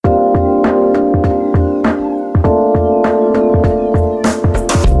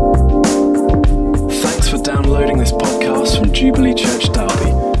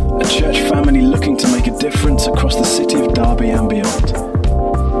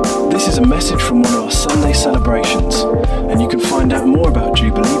a message from one of our Sunday celebrations, and you can find out more about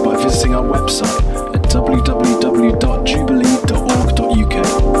Jubilee by visiting our website at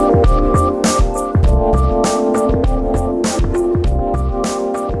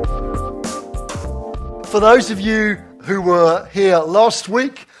For those of you who were here last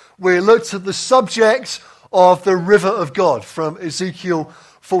week, we looked at the subject of the river of God from Ezekiel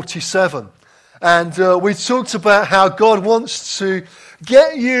 47. And we talked about how God wants to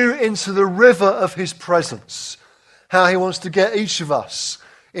get you into the river of his presence. How he wants to get each of us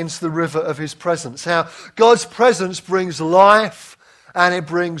into the river of his presence. How God's presence brings life and it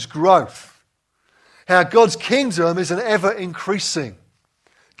brings growth. How God's kingdom is an ever-increasing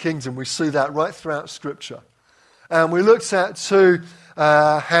kingdom. We see that right throughout Scripture. And we looked at too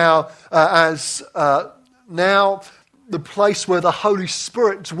how now the place where the Holy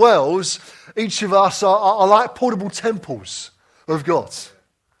Spirit dwells, each of us are like portable temples of God.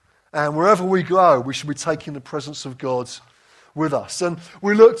 And wherever we go, we should be taking the presence of God with us. And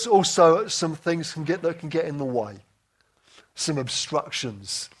we looked also at some things that can get in the way. Some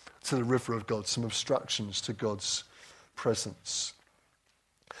obstructions to the river of God, some obstructions to God's presence.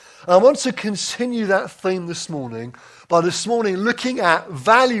 I want to continue that theme this morning by looking at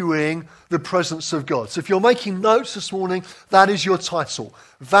valuing the presence of God. So if you're making notes this morning, that is your title,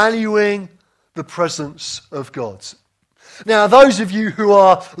 Valuing the Presence of God. Now, those of you who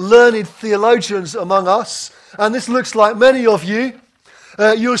are learned theologians among us, and this looks like many of you,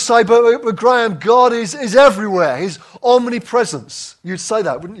 you'll say, but Graham, God is everywhere. His omnipresence. You'd say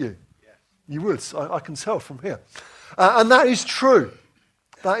that, wouldn't you? Yeah. You would. I can tell from here. And that is true.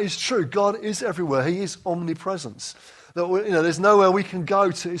 That is true. God is everywhere. He is omnipresence. There's nowhere we can go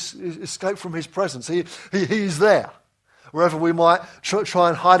to escape from his presence. He is there. Wherever we might try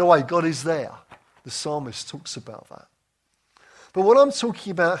and hide away, God is there. The psalmist talks about that. But what I'm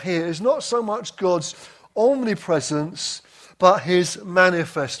talking about here is not so much God's omnipresence, but his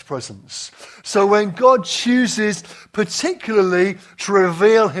manifest presence. So when God chooses particularly to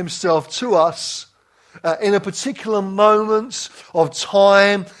reveal himself to us, in a particular moment of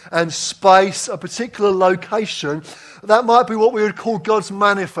time and space, a particular location, that might be what we would call God's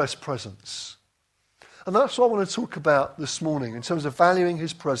manifest presence. And that's what I want to talk about this morning. In terms of valuing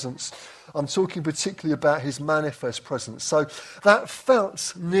his presence, I'm talking particularly about his manifest presence. So that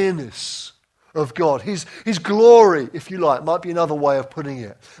felt nearness of God, his glory, if you like, might be another way of putting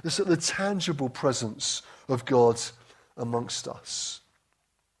it. The tangible presence of God amongst us.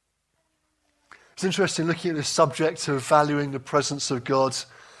 It's interesting looking at the subject of valuing the presence of God.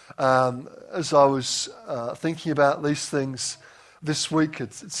 As I was thinking about these things this week,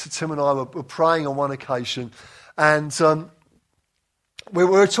 Tim and I were praying on one occasion, and we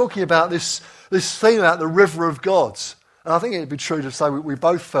were talking about this theme about the river of God. And I think it'd be true to say we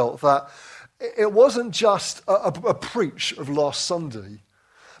both felt that it wasn't just a preach of last Sunday,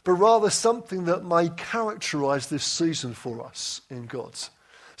 but rather something that may characterise this season for us in God.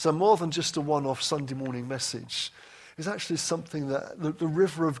 So more than just a one-off Sunday morning message, it's actually something that the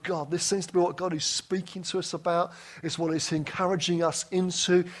river of God, this seems to be what God is speaking to us about. It's what it's encouraging us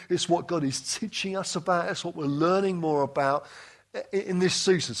into. It's what God is teaching us about. It's what we're learning more about in this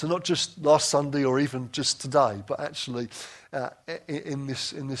season. So not just last Sunday or even just today, but actually in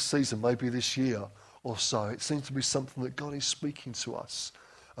this season, maybe this year or so. It seems to be something that God is speaking to us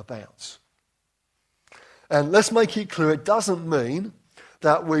about. And let's make it clear, it doesn't mean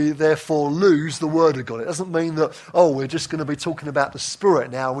that we therefore lose the Word of God. It doesn't mean that, we're just going to be talking about the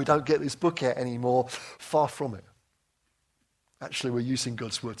Spirit now and we don't get this book out anymore. Far from it. Actually, we're using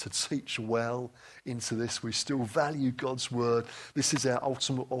God's Word to teach well into this. We still value God's Word. This is our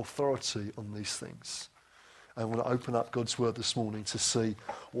ultimate authority on these things. I want to open up God's Word this morning to see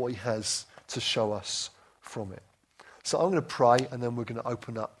what he has to show us from it. So I'm going to pray and then we're going to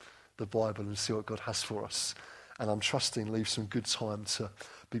open up the Bible and see what God has for us. And I'm trusting leave some good time to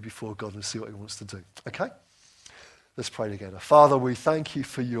be before God and see what he wants to do. Okay? Let's pray together. Father, we thank you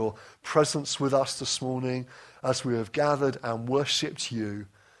for your presence with us this morning as we have gathered and worshipped you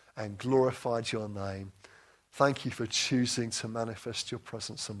and glorified your name. Thank you for choosing to manifest your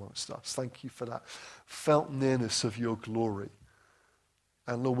presence amongst us. Thank you for that felt nearness of your glory.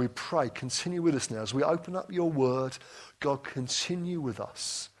 And Lord, we pray, continue with us now. As we open up your word, God, continue with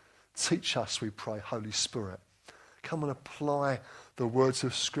us. Teach us, we pray, Holy Spirit. Come and apply the words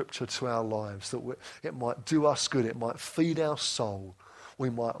of Scripture to our lives, that it might do us good, it might feed our soul, we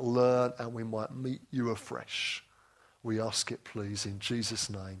might learn and we might meet you afresh. We ask it, please, in Jesus'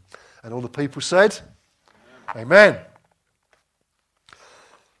 name. And all the people said, Amen.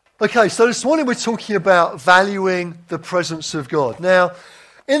 Okay, so this morning we're talking about valuing the presence of God. Now,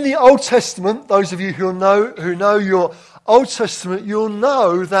 in the Old Testament, those of you who know your Old Testament, you'll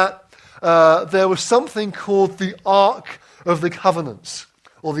know that there was something called the Ark of the Covenants,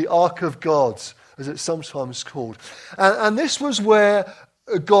 or the Ark of God, as it's sometimes called. And this was where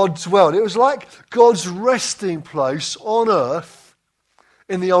God dwelled. It was like God's resting place on earth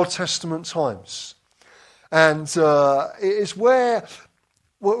in the Old Testament times. And it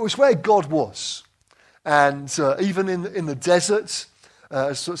was where God was. And even in the desert,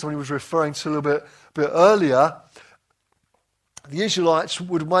 as somebody was referring to a little bit earlier, the Israelites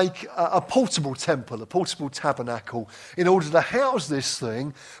would make a portable temple, a portable tabernacle, in order to house this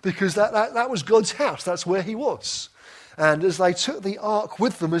thing, because that was God's house. That's where he was. And as they took the ark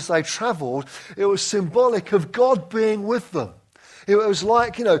with them as they travelled, it was symbolic of God being with them. It was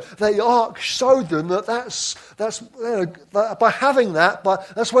like, the ark showed them that's by having that,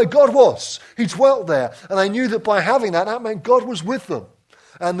 that's where God was. He dwelt there. And they knew that by having that meant God was with them.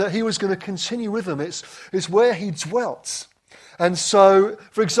 And that he was going to continue with them. It's where he dwelt. And so,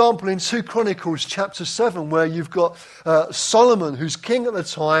 for example, in 2 Chronicles chapter 7, where you've got Solomon, who's king at the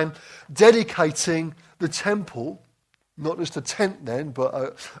time, dedicating the temple, not just a tent then,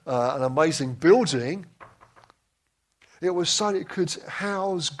 but an amazing building. It was so that it could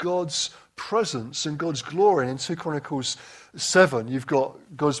house God's presence and God's glory. And in 2 Chronicles 7, you've got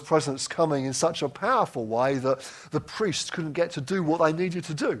God's presence coming in such a powerful way that the priests couldn't get to do what they needed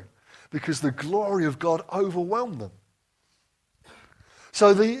to do because the glory of God overwhelmed them.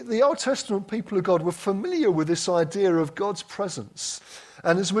 So the Old Testament people of God were familiar with this idea of God's presence.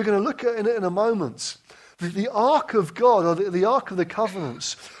 And as we're going to look at it in a moment, the Ark of God, or the Ark of the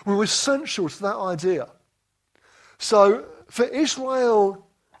Covenants, were essential to that idea. So for Israel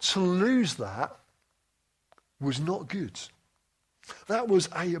to lose that was not good. That was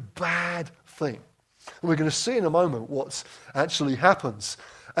a bad thing. And we're going to see in a moment what actually happens.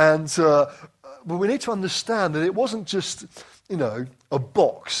 And but we need to understand that it wasn't just, a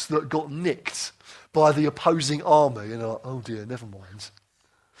box that got nicked by the opposing army. Oh dear, never mind.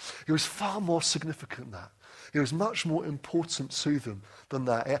 It was far more significant than that. It was much more important to them than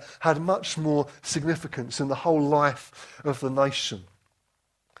that. It had much more significance in the whole life of the nation.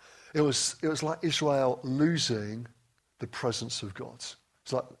 It was like Israel losing the presence of God.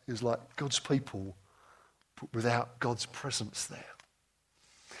 It was like God's people, but without God's presence there.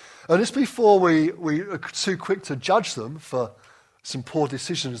 And just before we are too quick to judge them for some poor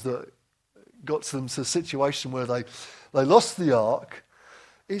decisions that got them to a situation where they lost the ark,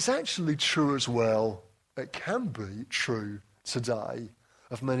 it's actually true as well. It can be true today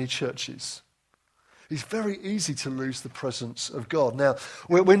of many churches. It's very easy to lose the presence of God. Now,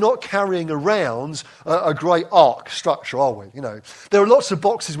 we're not carrying around a great ark structure, are we? There are lots of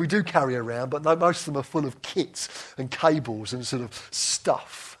boxes we do carry around, but most of them are full of kits and cables and sort of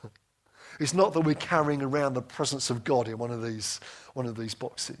stuff. It's not that we're carrying around the presence of God in one of these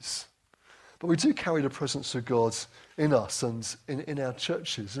boxes. But we do carry the presence of God in us and in our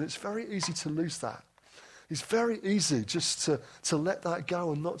churches, and it's very easy to lose that. It's very easy just to let that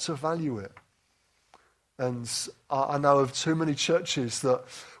go and not to value it. And I know of too many churches that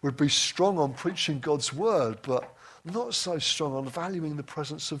would be strong on preaching God's word, but not so strong on valuing the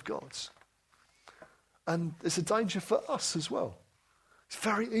presence of God. And it's a danger for us as well. It's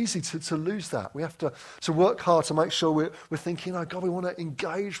very easy to lose that. We have to work hard to make sure we're thinking, God, we want to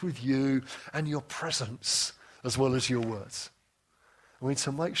engage with you and your presence as well as your words. We need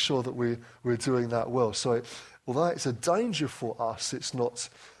to make sure that we're doing that well. So although it's a danger for us, it's not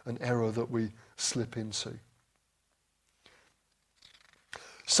an error that we slip into.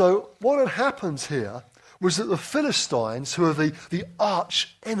 So what had happened here was that the Philistines, who are the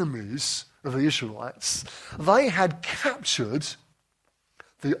arch enemies of the Israelites, they had captured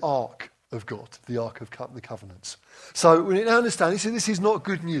the Ark of God, the Ark of the Covenant. So we need to understand, this is not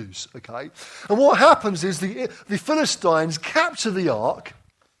good news, okay? And what happens is the Philistines capture the Ark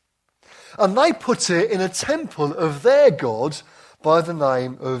and they put it in a temple of their god by the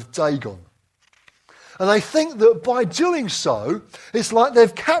name of Dagon. And they think that by doing so, it's like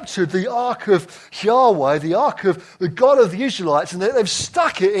they've captured the Ark of Yahweh, the Ark of the God of the Israelites, and they've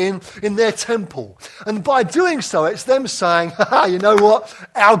stuck it in their temple. And by doing so, it's them saying, you know what?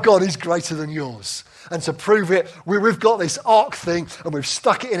 Our God is greater than yours. And to prove it, we've got this Ark thing, and we've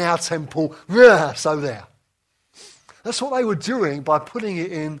stuck it in our temple. So there. That's what they were doing by putting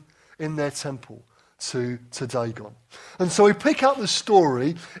it in their temple to Dagon. And so we pick up the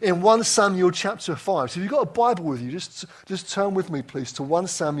story in 1 Samuel chapter 5. So if you've got a Bible with you, just turn with me, please, to 1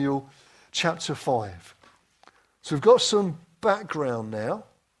 Samuel chapter 5. So we've got some background now.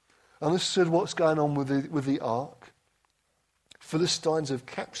 And this is what's going on with the ark. Philistines have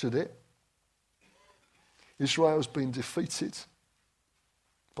captured it. Israel's been defeated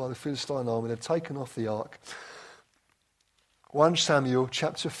by the Philistine army. They've taken off the ark. 1 Samuel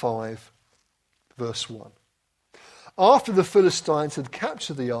chapter 5, verse 1. After the Philistines had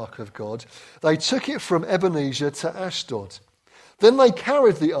captured the ark of God, they took it from Ebenezer to Ashdod. Then they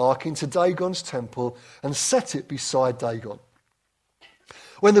carried the ark into Dagon's temple and set it beside Dagon.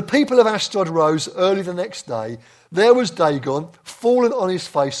 When the people of Ashdod rose early the next day, there was Dagon fallen on his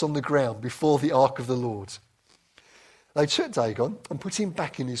face on the ground before the ark of the Lord. They took Dagon and put him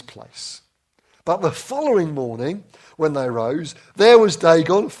back in his place. But the following morning, when they rose, there was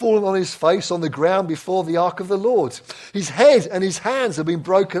Dagon fallen on his face on the ground before the ark of the Lord. His head and his hands had been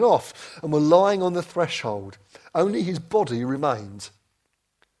broken off and were lying on the threshold. Only his body remained.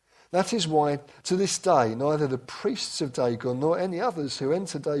 That is why, to this day, neither the priests of Dagon nor any others who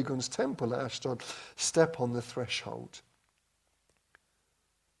enter Dagon's temple at Ashdod step on the threshold.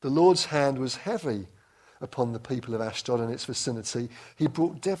 The Lord's hand was heavy upon the people of Ashdod and its vicinity. He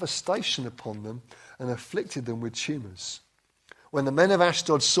brought devastation upon them and afflicted them with tumours. When the men of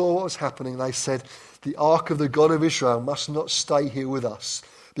Ashdod saw what was happening, they said, "The ark of the God of Israel must not stay here with us,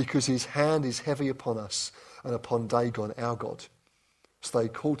 because his hand is heavy upon us and upon Dagon, our God." So they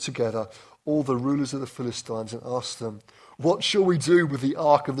called together all the rulers of the Philistines and asked them, "What shall we do with the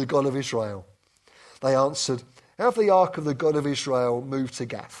ark of the God of Israel?" They answered, "Have the ark of the God of Israel moved to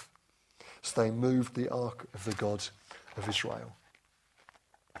Gath." So they moved the ark of the God of Israel.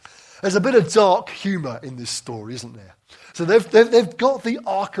 There's a bit of dark humour in this story, isn't there? So they've got the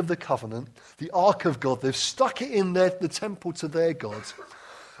Ark of the Covenant, the Ark of God. They've stuck it in the temple to their God.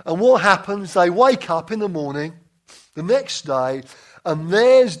 And what happens? They wake up in the morning, the next day, and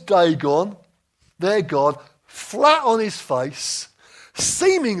there's Dagon, their God, flat on his face,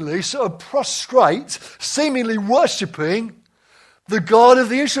 seemingly sort of prostrate, seemingly worshipping the God of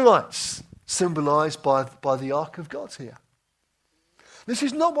the Israelites, symbolised by the Ark of God here. This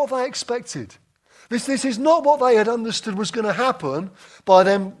is not what they expected. This is not what they had understood was going to happen by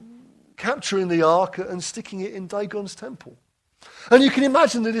them capturing the Ark and sticking it in Dagon's temple. And you can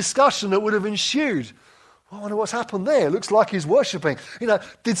imagine the discussion that would have ensued. Well, I wonder what's happened there. It looks like he's worshipping.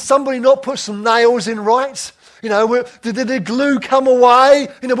 Did somebody not put some nails in right? Did the glue come away?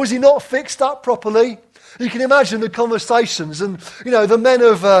 Was he not fixed up properly? You can imagine the conversations, and the men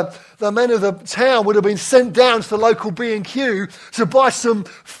of the town would have been sent down to the local B&Q to buy some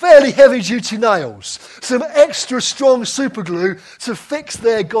fairly heavy-duty nails, some extra strong super glue to fix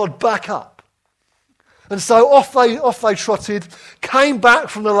their God back up. And so off they trotted, came back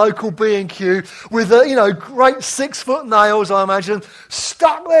from the local B&Q with great 6-foot nails, I imagine,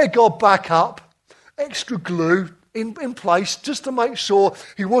 stuck their God back up, extra glue in place just to make sure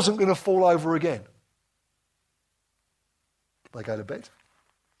he wasn't going to fall over again. They go to bed,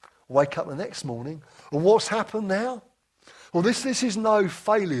 wake up the next morning, and what's happened now? Well, this is no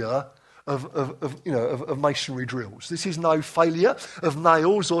failure of masonry drills. This is no failure of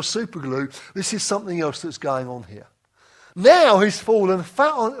nails or superglue. This is something else that's going on here. Now he's fallen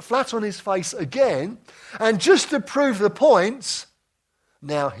flat on his face again, and just to prove the point,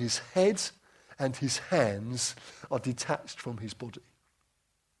 now his head and his hands are detached from his body.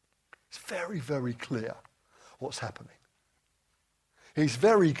 It's very, very clear what's happening. It's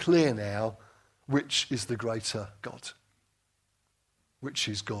very clear now which is the greater God. Which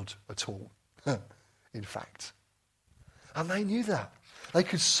is God at all, in fact. And they knew that. They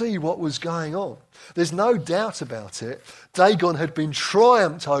could see what was going on. There's no doubt about it. Dagon had been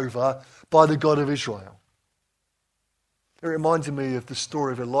triumphed over by the God of Israel. It reminded me of the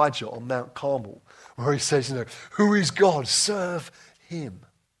story of Elijah on Mount Carmel, where he says, who is God? Serve him.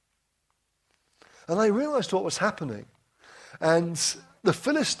 And they realised what was happening. And the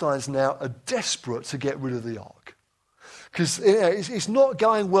Philistines now are desperate to get rid of the ark. Because it's not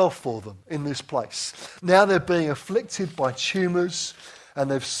going well for them in this place. Now they're being afflicted by tumours,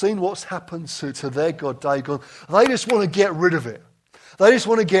 and they've seen what's happened to their god Dagon. They just want to get rid of it. They just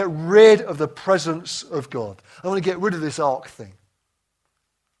want to get rid of the presence of God. They want to get rid of this ark thing.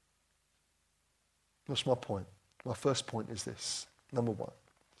 What's my point? My first point is this. Number one,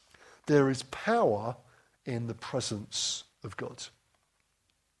 there is power in the presence of God.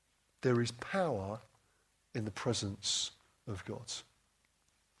 There is power in the presence of God.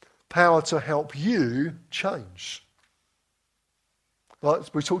 Power to help you change.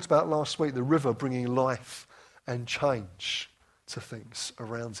 Like we talked about last week, the river bringing life and change to things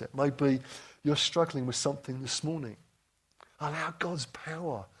around it. Maybe you're struggling with something this morning. Allow God's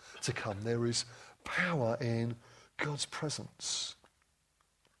power to come. There is power in God's presence.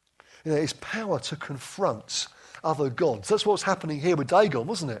 It's power to confront other gods. That's what's happening here with Dagon,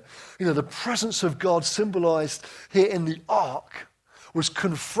 wasn't it? You know, the presence of God symbolized here in the ark was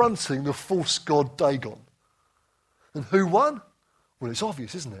confronting the false god Dagon. And who won? Well, it's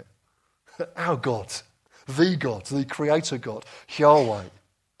obvious, isn't it? Our God, the creator God, Yahweh.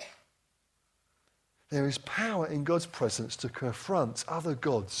 There is power in God's presence to confront other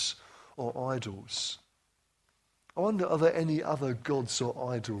gods or idols. I wonder, are there any other gods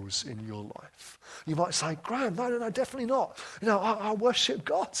or idols in your life? You might say, Graham, no, definitely not. You know, I worship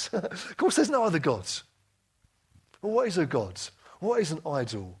God. Of course, there's no other gods. Well, what is a god? What is an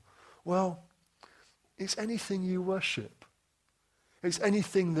idol? Well, it's anything you worship. It's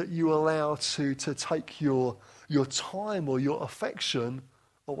anything that you allow to take your time or your affection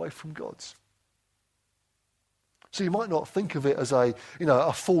away from God. So you might not think of it as a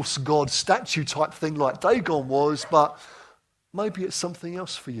false god statue type thing like Dagon was, but maybe it's something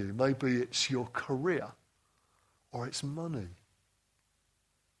else for you. Maybe it's your career or it's money.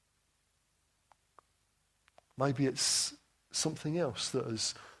 Maybe it's something else that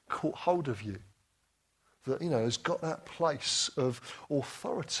has caught hold of you, that has got that place of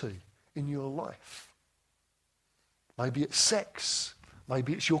authority in your life. Maybe it's sex.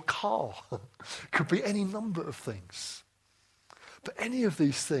 Maybe it's your car. Could be any number of things. But any of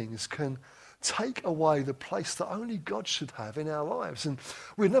these things can take away the place that only God should have in our lives. And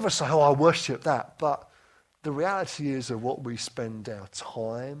we'd never say, I worship that. But the reality is of what we spend our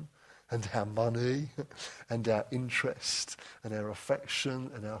time and our money and our interest and our affection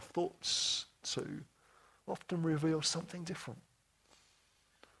and our thoughts to often reveal something different.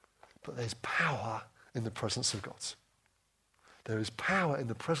 But there's power in the presence of God. There is power in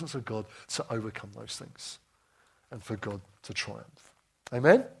the presence of God to overcome those things and for God to triumph.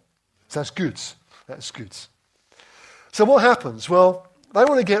 Amen? So that's good. That's good. So what happens? Well, they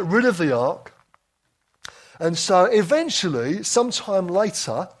want to get rid of the ark. And so eventually, sometime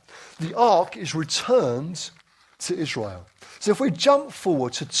later, the ark is returned to Israel. So if we jump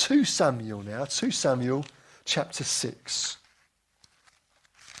forward to 2 Samuel now, 2 Samuel chapter 6.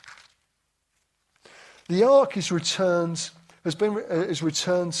 The ark is returned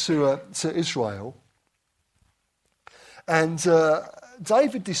to Israel, and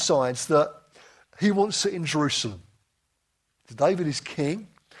David decides that he wants it in Jerusalem. David is king,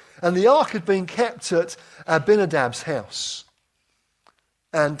 and the ark had been kept at Abinadab's house.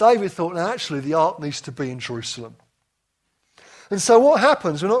 And David thought, no, actually, the ark needs to be in Jerusalem. And so what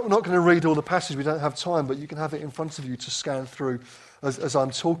happens, we're not going to read all the passage, we don't have time, but you can have it in front of you to scan through as I'm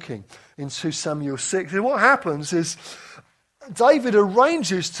talking in 2 Samuel 6. And what happens is David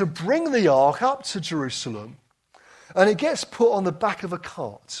arranges to bring the ark up to Jerusalem, and it gets put on the back of a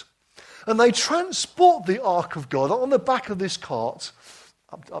cart. And they transport the ark of God on the back of this cart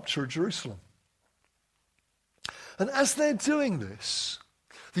up to Jerusalem. And as they're doing this,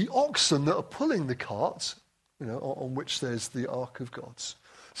 the oxen that are pulling the cart, on which there's the ark of God,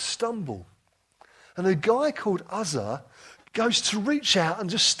 stumble. And a guy called Uzzah goes to reach out and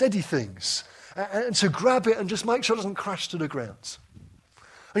just steady things, and to grab it and just make sure it doesn't crash to the ground.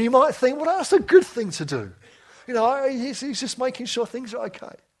 And you might think, well, that's a good thing to do. He's just making sure things are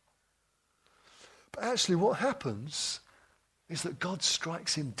okay. But actually what happens is that God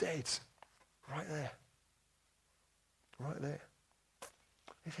strikes him dead right there. Right there.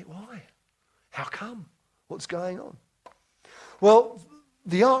 You think, why? How come? What's going on? Well,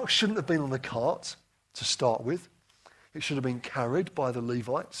 the ark shouldn't have been on the cart to start with. It should have been carried by the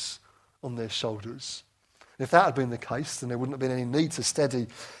Levites on their shoulders. If that had been the case, then there wouldn't have been any need to steady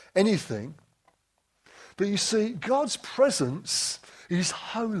anything. But you see, God's presence is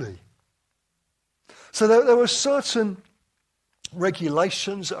holy. So there were certain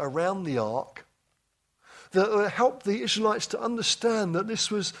regulations around the ark that helped the Israelites to understand that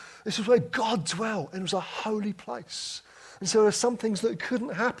this was where God dwelt, and it was a holy place. And so there were some things that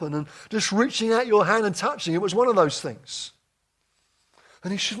couldn't happen, and just reaching out your hand and touching it was one of those things.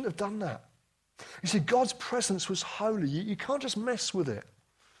 And he shouldn't have done that. You see, God's presence was holy. You can't just mess with it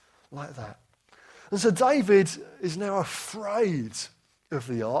like that. And so David is now afraid of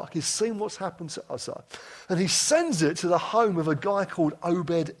the ark. He's seen what's happened to Uzzah. And he sends it to the home of a guy called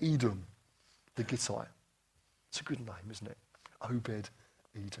Obed-Edom, the Gittite. It's a good name, isn't it?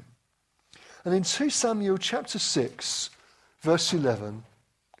 Obed-Edom. And in 2 Samuel chapter 6, verse 11,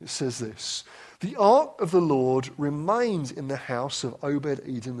 it says this: the ark of the Lord remained in the house of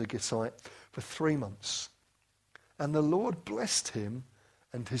Obed-Edom the Gittite for 3 months. And the Lord blessed him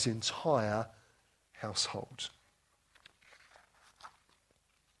and his entire household.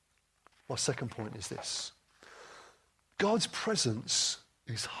 My second point is this: God's presence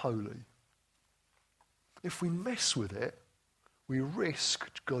is holy. If we mess with it, we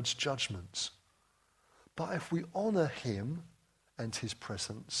risk God's judgment. But if we honour him and his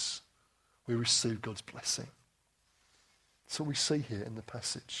presence, we receive God's blessing. That's what we see here in the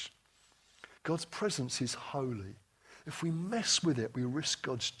passage. God's presence is holy. If we mess with it, we risk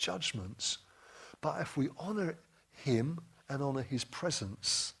God's judgments. But if we honour him and honour his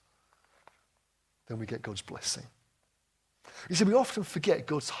presence, then we get God's blessing. You see, we often forget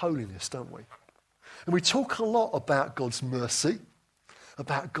God's holiness, don't we? And we talk a lot about God's mercy,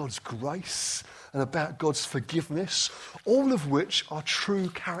 about God's grace, and about God's forgiveness, all of which are true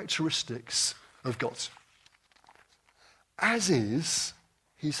characteristics of God. As is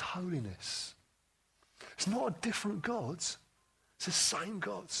his holiness. It's not a different God. It's the same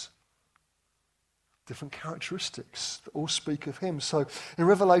God. Different characteristics that all speak of him. So in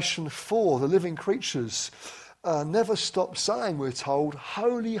Revelation 4, the living creatures never stop saying, we're told,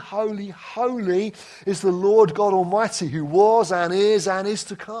 holy, holy, holy is the Lord God Almighty, who was and is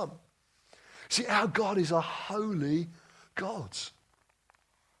to come. See, our God is a holy God.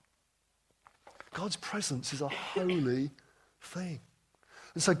 God's presence is a holy thing.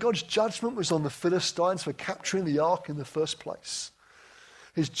 And so God's judgment was on the Philistines for capturing the ark in the first place.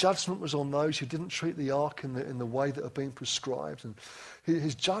 His judgment was on those who didn't treat the ark in the way that had been prescribed. And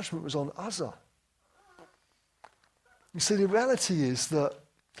his judgment was on Uzzah. You see, the reality is that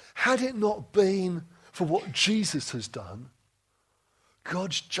had it not been for what Jesus has done,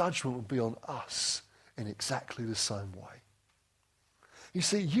 God's judgment would be on us in exactly the same way. You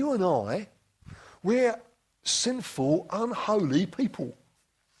see, you and I, we're sinful, unholy people,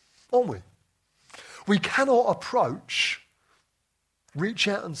 aren't we? We cannot approach, reach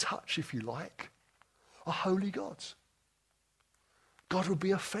out and touch, if you like, a holy God. God would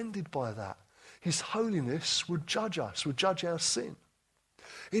be offended by that. His holiness would judge us, would judge our sin.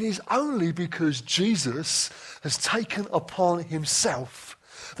 It is only because Jesus has taken upon himself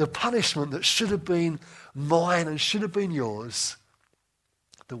the punishment that should have been mine and should have been yours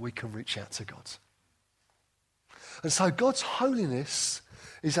that we can reach out to God. And so God's holiness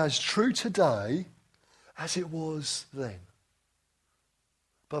is as true today as it was then.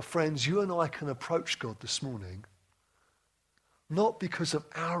 But friends, you and I can approach God this morning not because of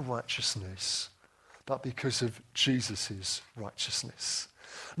our righteousness, but because of Jesus' righteousness.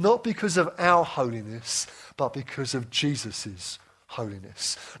 Not because of our holiness, but because of Jesus'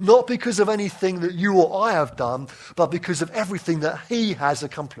 holiness. Not because of anything that you or I have done, but because of everything that he has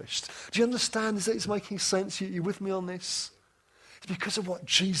accomplished. Do you understand? Is it making sense? You with me on this? It's because of what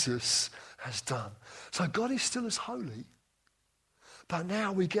Jesus has done. So God is still as holy, but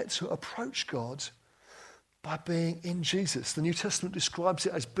now we get to approach God by being in Jesus. The New Testament describes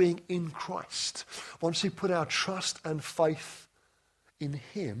it as being in Christ. Once we put our trust and faith in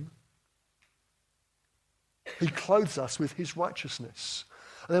him, he clothes us with his righteousness.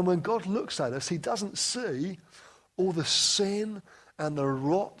 And then when God looks at us, he doesn't see all the sin and the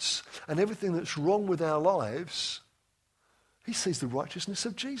rot and everything that's wrong with our lives. He sees the righteousness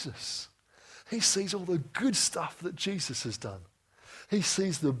of Jesus. He sees all the good stuff that Jesus has done. He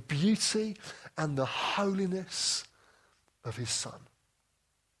sees the beauty and the holiness of his Son.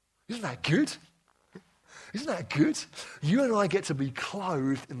 Isn't that good? Isn't that good? You and I get to be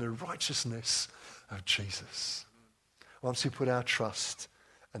clothed in the righteousness of Jesus once we put our trust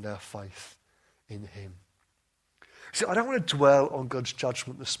and our faith in him. See, I don't want to dwell on God's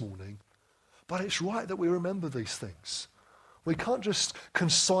judgment this morning, but it's right that we remember these things. We can't just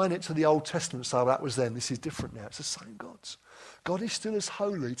consign it to the Old Testament and say, oh, that was then, this is different now. It's the same God. God is still as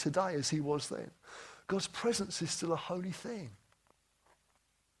holy today as he was then. God's presence is still a holy thing.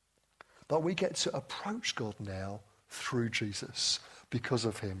 But we get to approach God now through Jesus because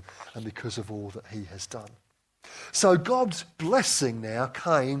of him and because of all that he has done. So God's blessing now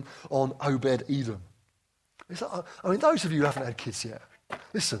came on Obed-Edom. I mean, those of you who haven't had kids yet,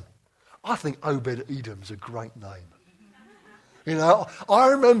 listen, I think Obed-Edom's a great name. You know, I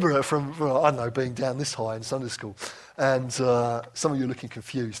remember it from, I don't know, being down this high in Sunday school. And some of you are looking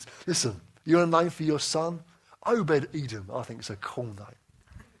confused. Listen, you want a name for your son? Obed-Edom, I think it's a cool name.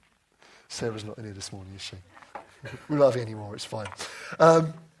 Sarah's not in here this morning, is she? We love you anymore, it's fine.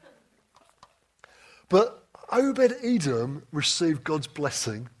 But Obed-Edom received God's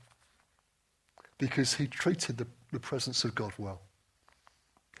blessing because he treated the presence of God well.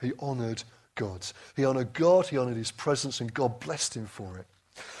 He honoured God. He honoured God, he honoured his presence, and God blessed him for it.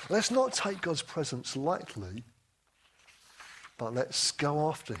 Let's not take God's presence lightly, but let's go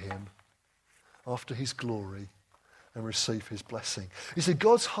after him, after his glory, and receive his blessing. You see,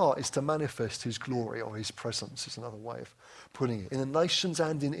 God's heart is to manifest his glory or his presence, is another way of putting it, in the nations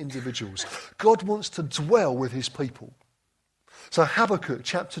and in individuals. God wants to dwell with his people. So Habakkuk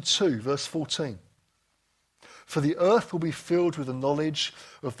chapter 2, verse 14. For the earth will be filled with the knowledge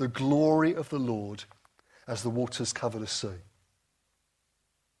of the glory of the Lord as the waters cover the sea.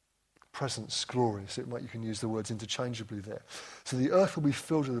 Presence, glory, so you can use the words interchangeably there. So the earth will be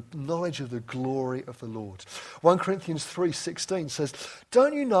filled with the knowledge of the glory of the Lord. 1 Corinthians 3:16 says,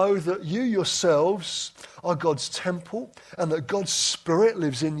 don't you know that you yourselves are God's temple and that God's Spirit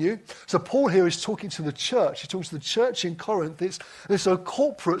lives in you? So Paul here is talking to the church. He's talking to the church in Corinth. It's a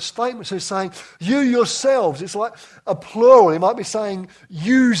corporate statement. So he's saying, you yourselves. It's like a plural. He might be saying,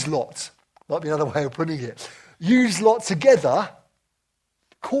 yous lot. Might be another way of putting it. Yous lot together.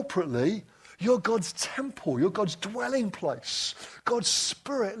 Corporately, you're God's temple, you're God's dwelling place. God's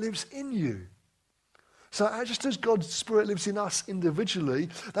Spirit lives in you. So just as God's Spirit lives in us individually,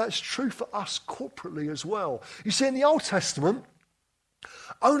 that's true for us corporately as well. You see, in the Old Testament,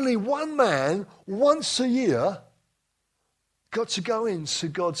 only one man once a year got to go into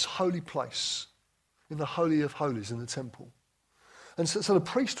God's holy place, in the Holy of Holies, in the temple. And so the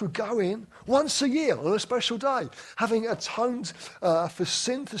priest would go in once a year on a special day, having atoned for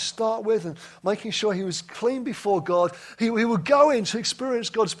sin to start with and making sure he was clean before God. He would go in to experience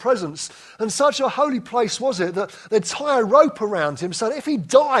God's presence. And such a holy place was it that they'd tie a rope around him so that if he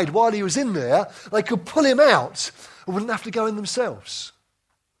died while he was in there, they could pull him out and wouldn't have to go in themselves.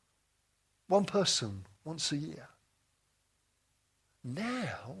 One person once a year.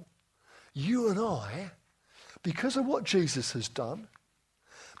 Now, you and I, because of what Jesus has done,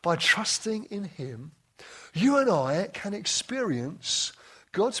 by trusting in him, you and I can experience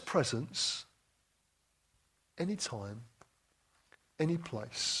God's presence anytime, any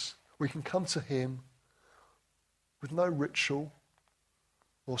place. We can come to him with no ritual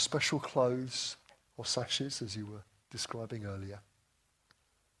or special clothes or sashes, as you were describing earlier.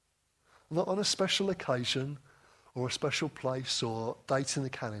 Not on a special occasion or a special place or date in the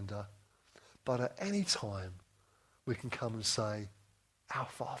calendar, but at any time we can come and say, our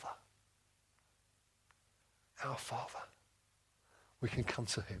Father. Our Father. We can come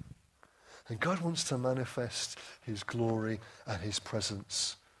to him. And God wants to manifest his glory and his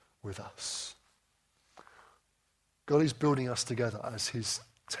presence with us. God is building us together as his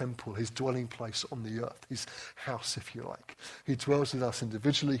temple, his dwelling place on the earth, his house, if you like. He dwells with us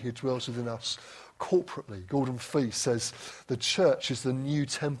individually, he dwells within us corporately. Gordon Fee says the church is the new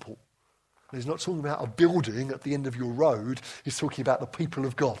temple. He's not talking about a building at the end of your road. He's talking about the people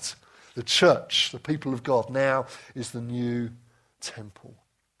of God. The church, the people of God, now is the new temple.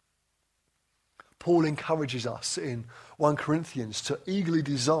 Paul encourages us in 1 Corinthians to eagerly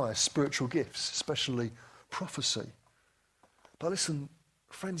desire spiritual gifts, especially prophecy. But listen,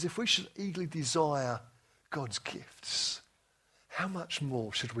 friends, if we should eagerly desire God's gifts, how much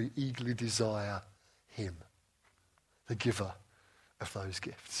more should we eagerly desire him, the giver of those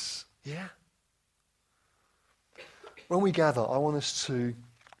gifts? Yeah? When we gather, I want us to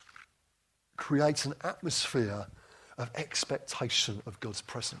create an atmosphere of expectation of God's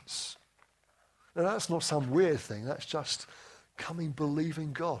presence. Now, that's not some weird thing. That's just coming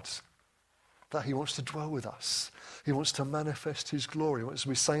believing God, that he wants to dwell with us. He wants to manifest his glory. As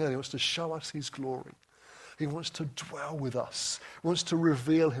we sang earlier, he wants to show us his glory. He wants to dwell with us. He wants to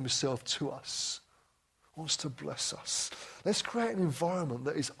reveal himself to us. He wants to bless us. Let's create an environment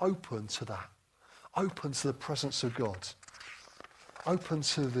that is open to that. Open to the presence of God, open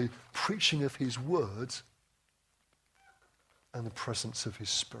to the preaching of his word and the presence of his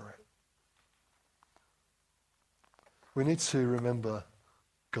Spirit. We need to remember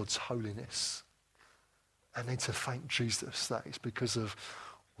God's holiness and need to thank Jesus that it's because of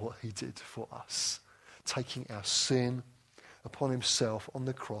what he did for us, taking our sin upon himself on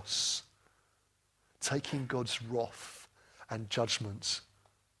the cross, taking God's wrath and judgment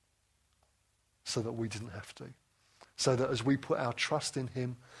so that we didn't have to. So that as we put our trust in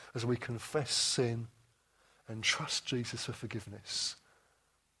him, as we confess sin and trust Jesus for forgiveness,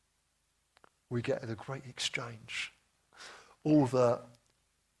 we get the great exchange. All the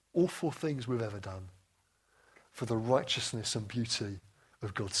awful things we've ever done for the righteousness and beauty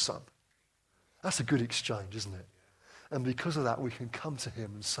of God's Son. That's a good exchange, isn't it? And because of that, we can come to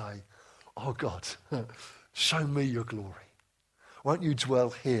him and say, oh God, show me your glory. Won't you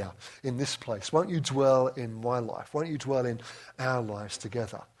dwell here in this place? Won't you dwell in my life? Won't you dwell in our lives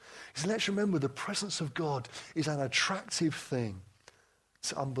together? So let's remember the presence of God is an attractive thing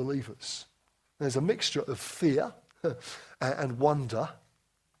to unbelievers. There's a mixture of fear and wonder,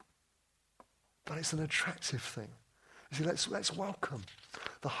 but it's an attractive thing. You see, let's welcome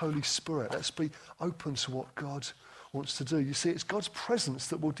the Holy Spirit. Let's be open to what God wants to do. You see, it's God's presence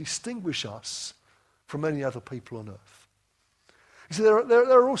that will distinguish us from any other people on earth. You see, there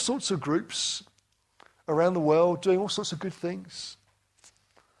are all sorts of groups around the world doing all sorts of good things.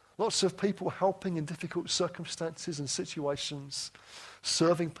 Lots of people helping in difficult circumstances and situations,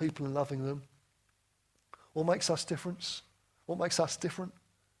 serving people and loving them. What makes us different? What makes us different?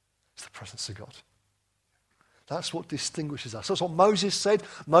 It's the presence of God. That's what distinguishes us. That's what Moses said.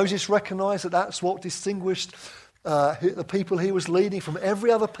 Moses recognized that that's what distinguished the people he was leading from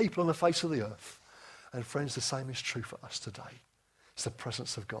every other people on the face of the earth. And friends, the same is true for us today. It's the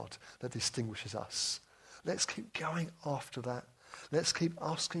presence of God that distinguishes us. Let's keep going after that. Let's keep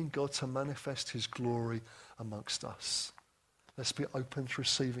asking God to manifest his glory amongst us. Let's be open to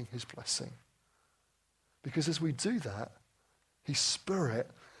receiving his blessing. Because as we do that, his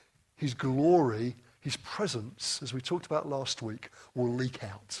Spirit, his glory, his presence, as we talked about last week, will leak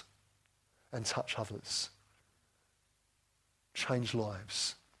out and touch others, change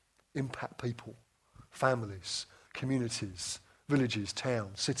lives, impact people, families, communities, villages,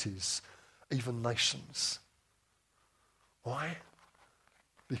 towns, cities, even nations. Why?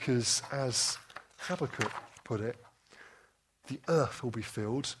 Because as Habakkuk put it, the earth will be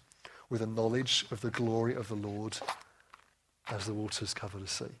filled with a knowledge of the glory of the Lord as the waters cover the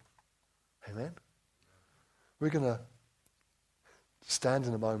sea. Amen? We're going to stand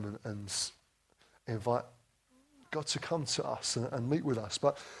in a moment and invite God to come to us and meet with us.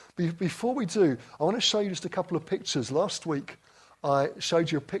 But before we do, I want to show you just a couple of pictures. Last week, I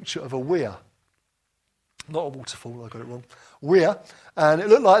showed you a picture of a weir. Not a waterfall, I got it wrong. Weir. And it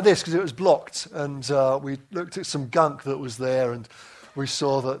looked like this because it was blocked. And we looked at some gunk that was there, and we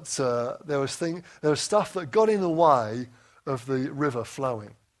saw that there was stuff that got in the way of the river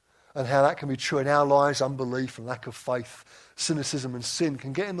flowing. And how that can be true in our lives. Unbelief and lack of faith, cynicism and sin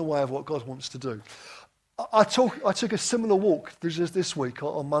can get in the way of what God wants to do. I took a similar walk this week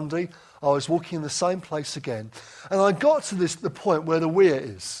on Monday. I was walking in the same place again. And I got to the point where the weir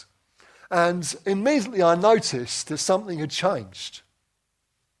is. And immediately I noticed that something had changed.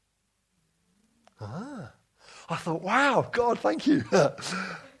 I thought, wow, God, thank you.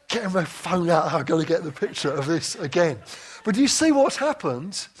 Getting my phone out, I've got to get the picture of this again. But do you see what's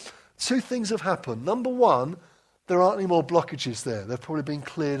happened? Two things have happened. Number one, there aren't any more blockages there. They've probably been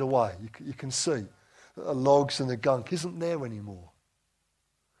cleared away. You can see that the logs and the gunk isn't there anymore.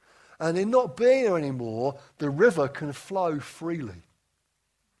 And in not being there anymore, the river can flow freely.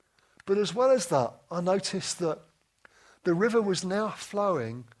 But as well as that, I noticed that the river was now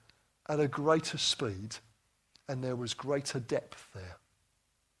flowing at a greater speed and there was greater depth there.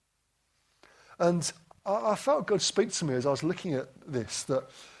 And I felt God speak to me as I was looking at this, that,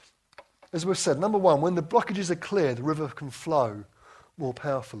 as we said, number one, when the blockages are clear, the river can flow more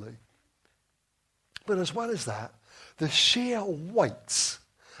powerfully. But as well as that, the sheer weight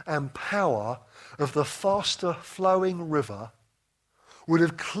and power of the faster flowing river would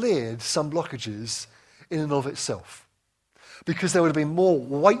have cleared some blockages in and of itself. Because there would have been more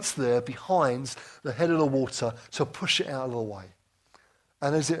weight there behind the head of the water to push it out of the way.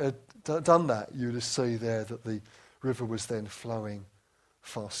 And as it had done that, you would see there that the river was then flowing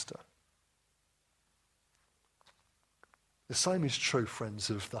faster. The same is true, friends,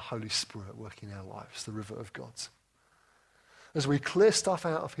 of the Holy Spirit working in our lives, the river of God. As we clear stuff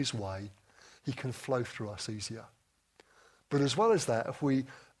out of his way, he can flow through us easier. But as well as that, if we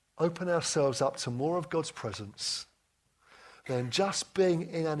open ourselves up to more of God's presence, then just being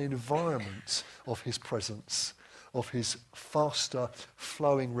in an environment of his presence, of his faster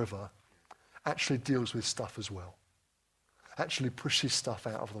flowing river, actually deals with stuff as well. Actually pushes stuff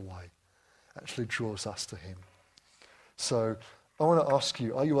out of the way. Actually draws us to him. So I want to ask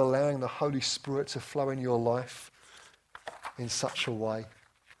you, are you allowing the Holy Spirit to flow in your life in such a way?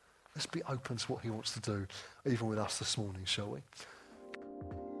 Let's be open to what he wants to do, even with us this morning, shall we?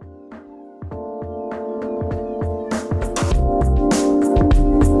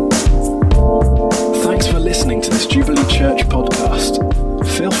 Thanks for listening to this Jubilee Church podcast.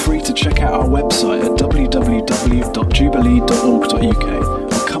 Feel free to check out our website at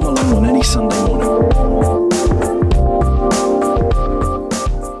www.jubilee.org.uk or come along on any Sunday morning.